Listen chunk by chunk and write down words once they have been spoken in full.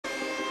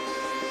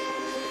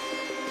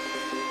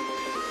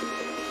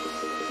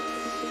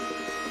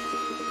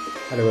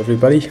Hello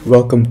everybody,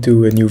 welcome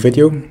to a new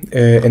video.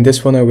 In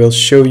this one I will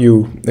show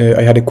you,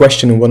 I had a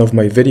question in one of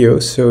my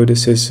videos, so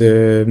this is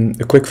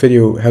a quick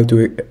video how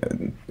to,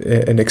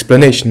 an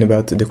explanation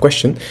about the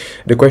question.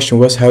 The question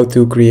was how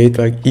to create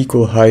like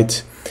equal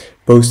height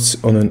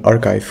posts on an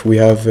archive.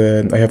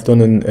 I have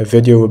done a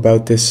video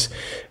about this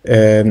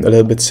a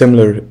little bit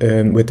similar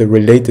with the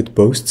related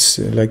posts,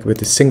 like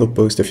with a single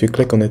post. If you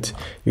click on it,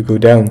 you go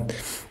down,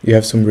 you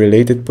have some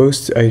related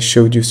posts. I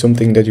showed you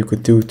something that you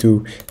could do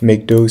to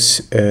make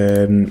those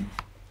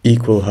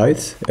equal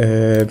height,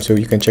 so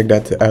you can check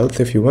that out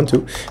if you want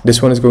to.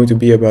 This one is going to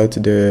be about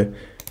the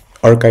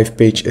archive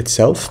page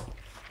itself,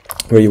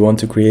 where you want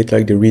to create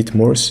like the read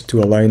mores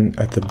to align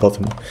at the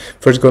bottom.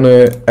 First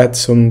gonna add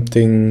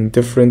something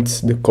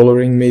different, the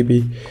coloring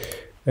maybe,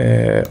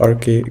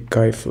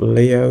 archive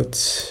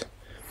layout.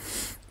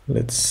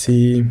 Let's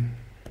see,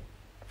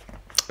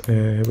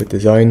 with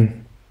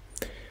design.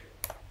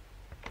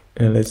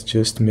 Let's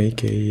just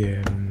make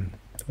a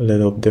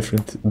little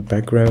different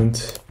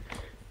background,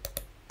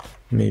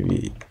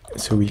 maybe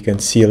so we can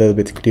see a little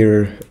bit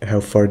clearer how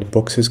far the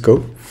boxes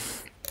go.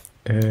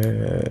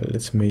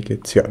 Let's make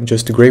it, yeah,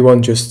 just a gray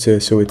one, just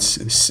so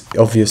it's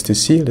obvious to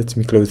see. Let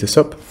me close this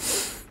up.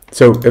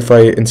 So if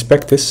I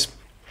inspect this,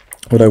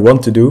 what I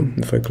want to do,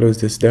 if I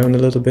close this down a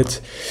little bit,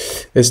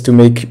 is to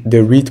make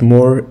the read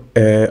more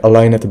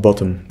align at the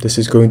bottom. This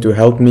is going to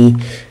help me,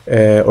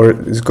 or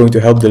is going to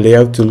help the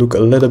layout to look a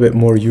little bit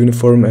more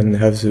uniform and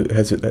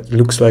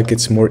looks like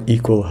it's more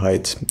equal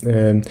height.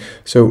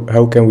 So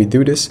how can we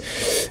do this?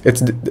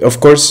 Of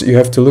course, you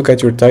have to look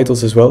at your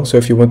titles as well. So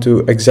if you want to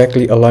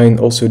exactly align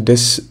also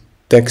this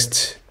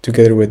text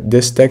together with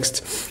this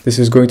text, this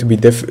is going to be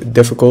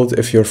difficult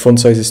if your font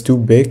size is too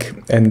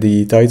big and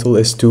the title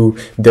is too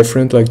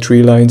different, like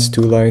 3 lines,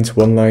 2 lines,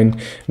 1 line.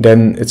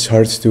 Then it's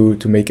hard to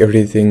make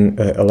everything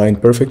align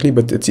perfectly,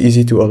 but it's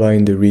easy to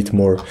align the read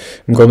more.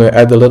 I'm gonna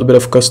add a little bit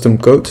of custom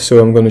code, so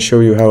I'm gonna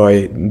show you how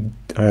I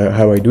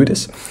do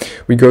this.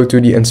 We go to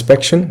the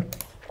inspection.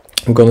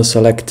 We're gonna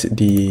select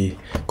the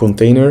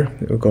container.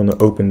 We're gonna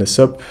open this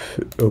up,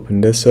 open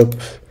this up.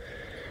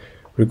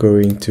 We're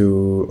going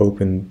to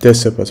open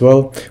this up as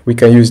well. We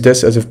can use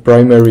this as a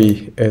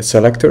primary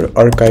selector,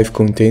 archive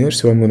container.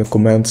 So I'm going to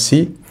Command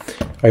C.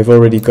 I've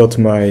already got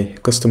my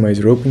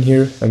customizer open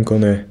here. I'm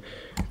going to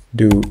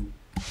do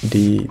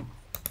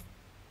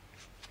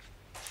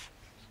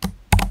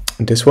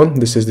this one.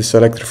 This is the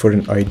selector for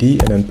an ID,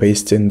 and then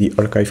paste in the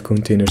archive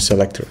container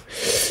selector.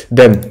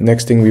 Then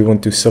next thing we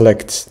want to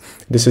select,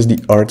 this is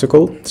the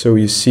article. So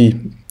you see,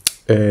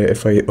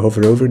 if I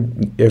hover over,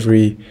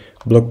 every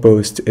blog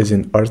post is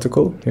an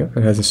article, yeah,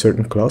 and has a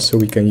certain class, so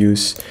we can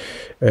use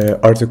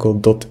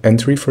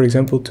article.entry, for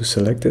example, to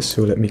select this.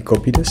 So let me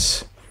copy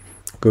this,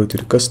 go to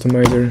the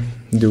customizer,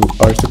 do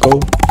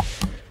article.entry,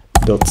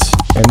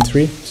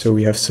 so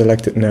we have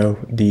selected now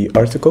the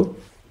article.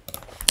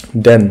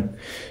 Then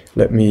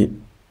let me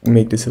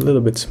make this a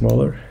little bit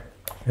smaller,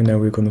 and now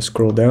we're going to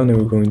scroll down and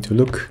we're going to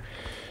look.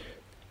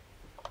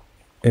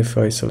 If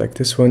I select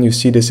this one, you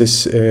see this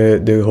is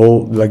the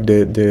whole, like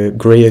the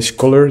grayish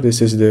color.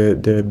 This is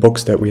the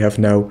box that we have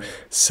now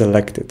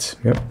selected.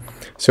 Yeah.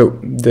 So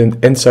then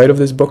inside of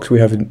this box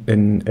we have a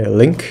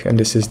link, and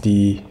this is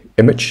the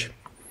image.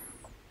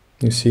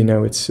 You see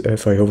now it's,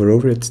 if I hover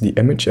over, it's the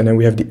image, and then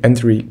we have the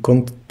entry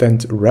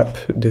content wrap.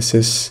 This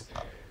is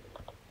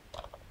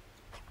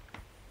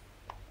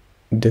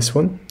this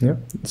one. Yeah.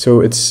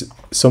 So it's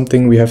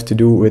something we have to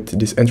do with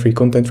this entry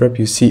content wrap.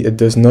 You see it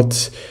does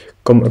not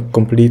come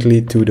completely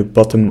to the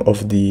bottom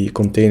of the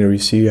container. You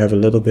see you have a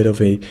little bit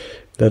of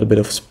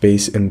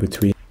space in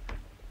between.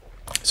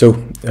 So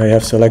I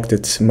have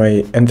selected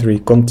my entry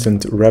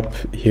content wrap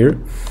here,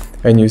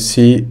 and you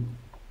see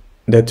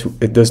that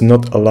it does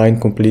not align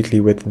completely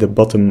with the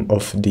bottom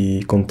of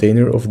the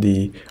container of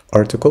the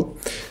article.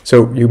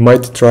 So you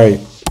might try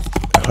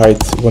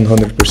height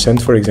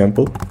 100%, for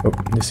example. Oh,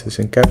 this is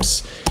in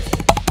caps.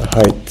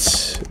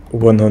 Height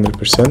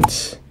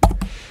 100%.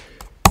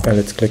 And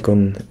let's click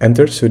on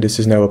enter. So this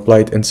is now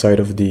applied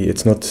inside of the,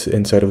 it's not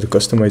inside of the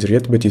customizer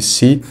yet, but you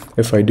see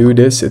if I do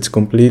this, it's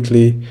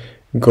completely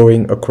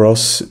going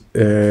across.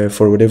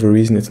 For whatever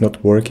reason it's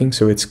not working,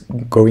 so it's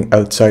going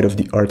outside of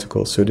the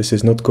article. So this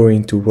is not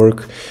going to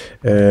work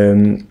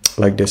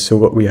like this. So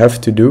what we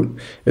have to do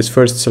is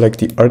first select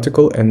the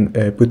article and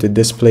put the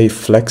display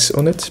flex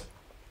on it.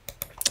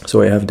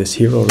 So I have this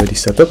here already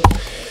set up.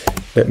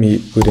 Let me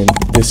put in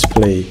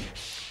display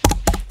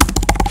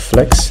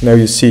flex. Now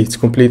you see it's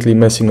completely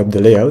messing up the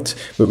layout,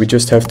 but we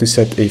just have to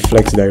set a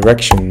flex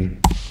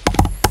direction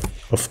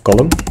of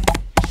column.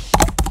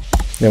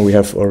 Now we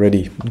have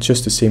already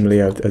just the same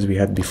layout as we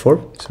had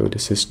before, so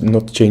this is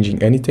not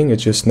changing anything.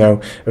 It's just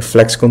now a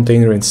flex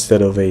container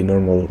instead of a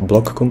normal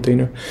block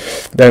container.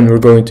 Then we're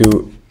going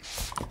to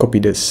copy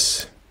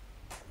this,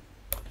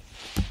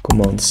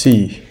 Command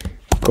C,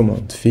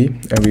 Command V,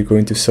 and we're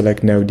going to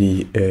select now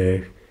the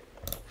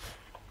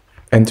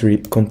entry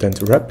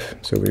content wrap.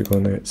 So we're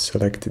going to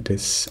select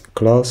this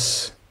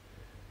class,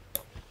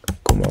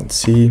 Command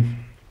C,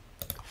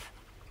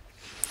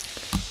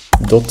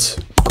 dot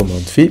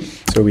Command V.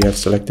 So we have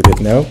selected it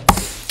now.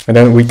 And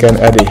then we can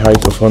add a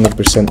height of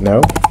 100%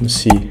 now. Let's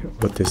see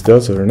what this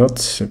does or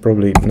not.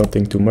 Probably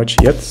nothing too much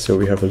yet, so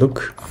we have a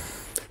look.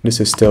 This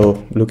is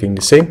still looking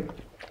the same.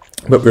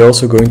 But we're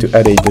also going to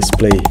add a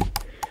display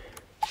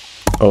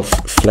of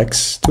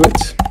flex to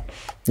it.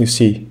 You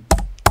see,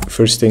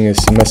 first thing is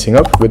messing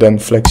up, but then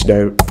flex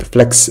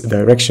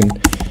direction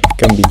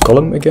can be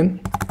column again.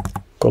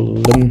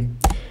 Column.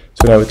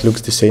 So now it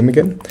looks the same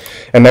again.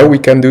 And now we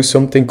can do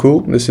something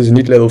cool. This is a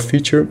neat little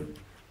feature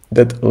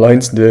that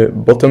aligns the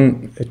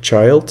bottom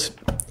child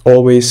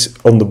always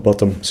on the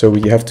bottom. So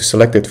we have to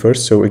select it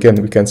first. So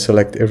again, we can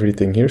select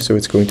everything here. So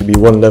it's going to be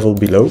one level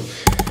below.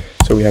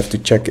 So we have to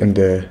check in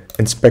the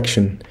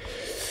inspection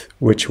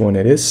which one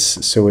it is.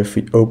 So if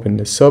we open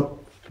this up,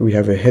 we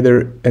have a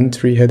header,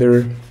 entry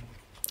header.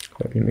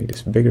 Let me make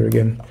this bigger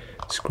again.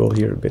 Scroll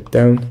here a bit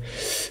down.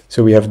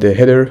 So we have the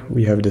header,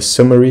 we have the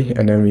summary,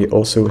 and then we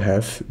also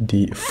have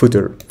the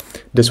footer.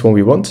 This one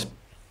we want.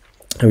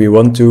 And we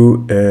want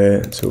to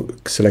so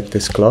select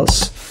this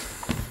class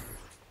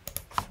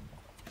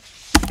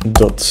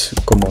dot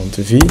command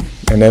V,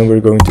 and then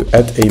we're going to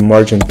add a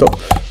margin top,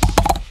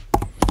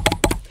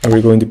 and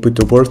we're going to put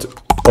the word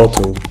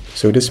auto.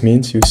 So this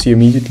means you see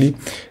immediately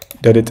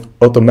that it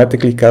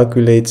automatically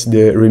calculates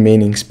the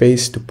remaining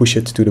space to push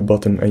it to the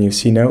bottom, and you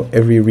see now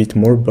every read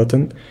more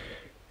button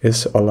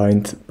is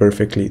aligned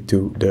perfectly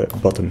to the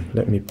bottom.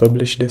 Let me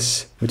publish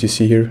this. What you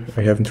see here,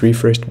 I haven't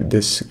refreshed, but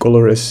this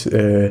color is,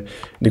 the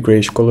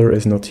grayish color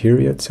is not here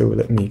yet. So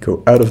let me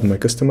go out of my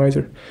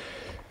customizer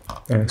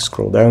and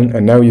scroll down.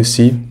 And now you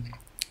see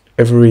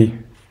every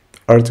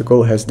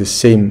article has the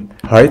same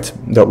height.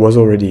 That was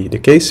already the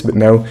case, but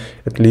now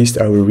at least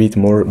our read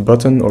more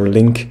button or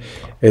link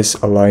is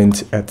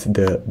aligned at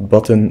the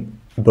bottom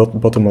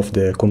of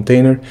the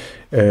container,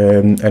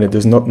 and it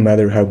does not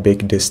matter how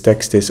big this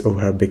text is or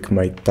how big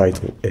my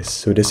title is.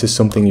 So this is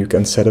something you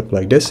can set up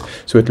like this,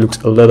 so it looks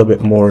a little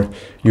bit more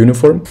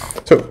uniform.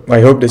 So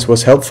I hope this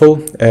was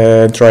helpful.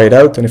 Try it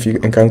out, and if you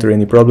encounter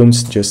any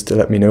problems, just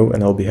let me know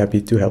and I'll be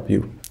happy to help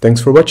you. Thanks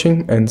for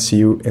watching, and see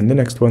you in the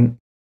next one.